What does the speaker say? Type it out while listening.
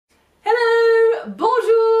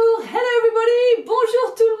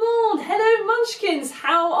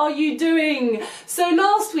you doing? So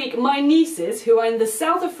last week my nieces, who are in the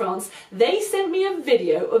south of France, they sent me a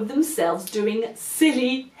video of themselves doing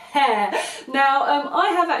silly hair. Now I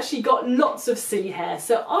have actually got lots of silly hair,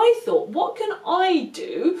 so I thought, what can I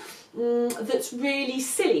do that's really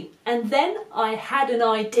silly? And then I had an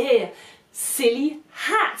idea. Silly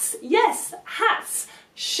hats. Yes, hats.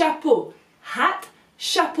 Chapeau. Hat.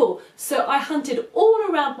 Chapeau. So I hunted all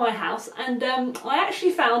around my house and I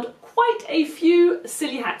actually found quite a few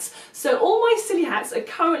silly hats. So all my silly hats are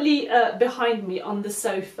currently behind me on the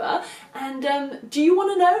sofa. And do you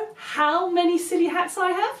want to know how many silly hats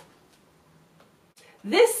I have?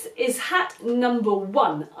 This is hat number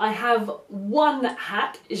 1. I have one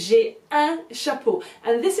hat, j'ai un chapeau.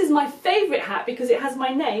 And this is my favourite hat because it has my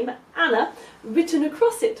name, Anna, written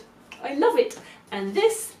across it. I love it. And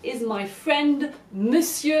this is my friend,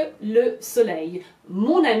 Monsieur le Soleil,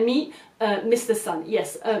 mon ami, Mr. Sun.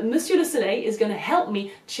 Yes, Monsieur le Soleil is going to help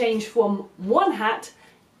me change from one hat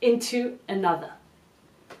into another.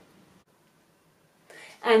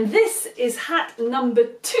 And this is hat number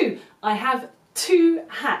 2. I have 2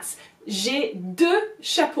 hats. J'ai 2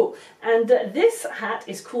 chapeaux. And this hat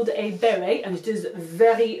is called a beret and it is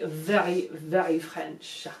very, very, very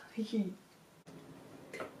French.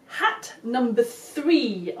 Hat number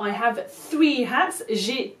 3. I have 3 hats.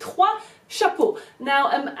 J'ai 3 chapeaux. Now,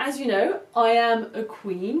 as you know, I am a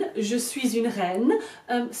queen. Je suis une reine.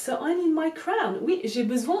 So I need my crown. Oui, j'ai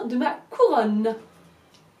besoin de ma couronne.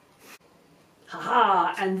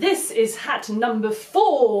 Haha, and this is hat number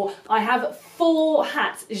 4. I have 4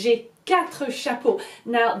 hats. J'ai 4 chapeaux.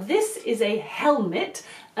 Now, this is a helmet.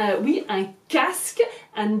 Oui, un casque.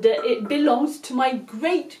 And it belongs to my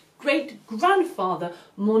great-great-grandfather,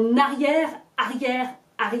 mon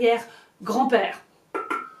arrière-arrière-arrière-grand-père.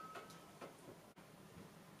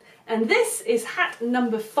 And this is hat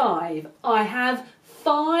number 5. I have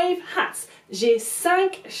 5 hats. J'ai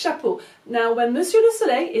 5 chapeaux. Now, when Monsieur le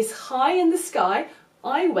Soleil is high in the sky,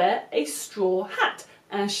 I wear a straw hat,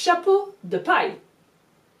 un chapeau de paille.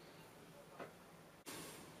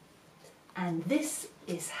 And this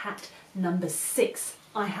is hat number 6.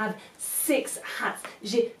 I have 6 hats.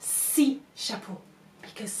 J'ai 6 chapeaux.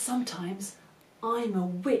 Because sometimes I'm a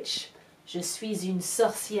witch. Je suis une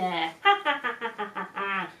sorcière.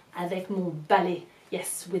 Avec mon balai.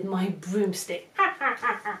 Yes, with my broomstick.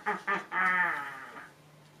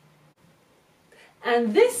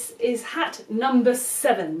 And this is hat number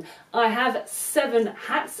 7. I have 7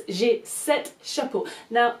 hats. J'ai 7 chapeaux.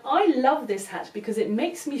 Now, I love this hat because it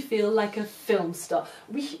makes me feel like a film star.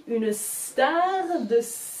 Oui, une star de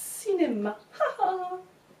cinéma.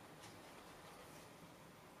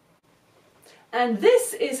 And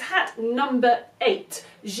this is hat number 8.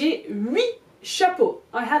 J'ai 8 chapeaux.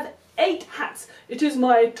 I have 8 hats. It is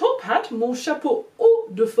my top hat, mon chapeau haut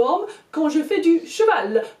de forme, quand je fais du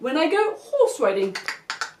cheval, when I go horse riding.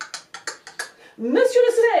 Monsieur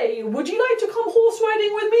le Soleil, would you like to come horse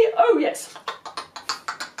riding with me? Oh yes.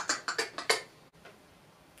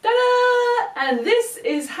 Ta-da! And this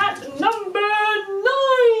is hat number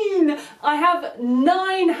 9. I have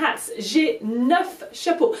 9 hats. J'ai 9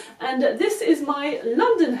 chapeaux. And this is my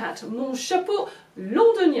London hat, mon chapeau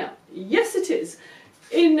londonien. Yes, it is.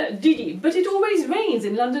 Indeed, but it always rains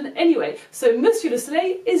in London anyway, so Monsieur le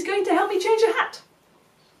Soleil is going to help me change a hat.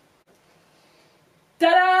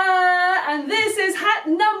 Ta-da! And this is hat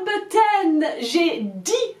number 10. J'ai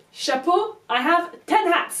 10 chapeaux. I have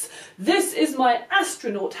 10 hats. This is my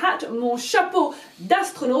astronaut hat, mon chapeau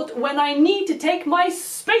d'astronaute when I need to take my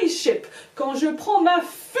spaceship. Quand je prends ma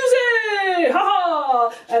fusée!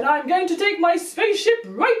 Ha-ha! And I'm going to take my spaceship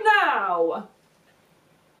right now.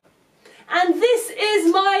 And this is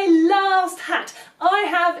my last hat. I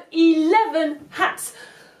have 11 hats.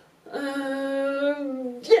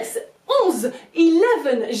 Yes, 11.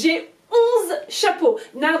 11. J'ai 11 chapeaux.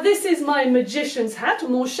 Now this is my magician's hat,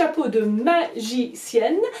 mon chapeau de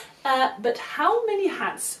magicienne. But how many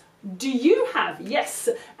hats do you have? Yes.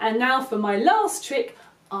 And now for my last trick,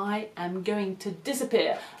 I am going to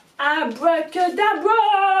disappear.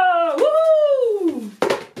 Abracadabra! Woo!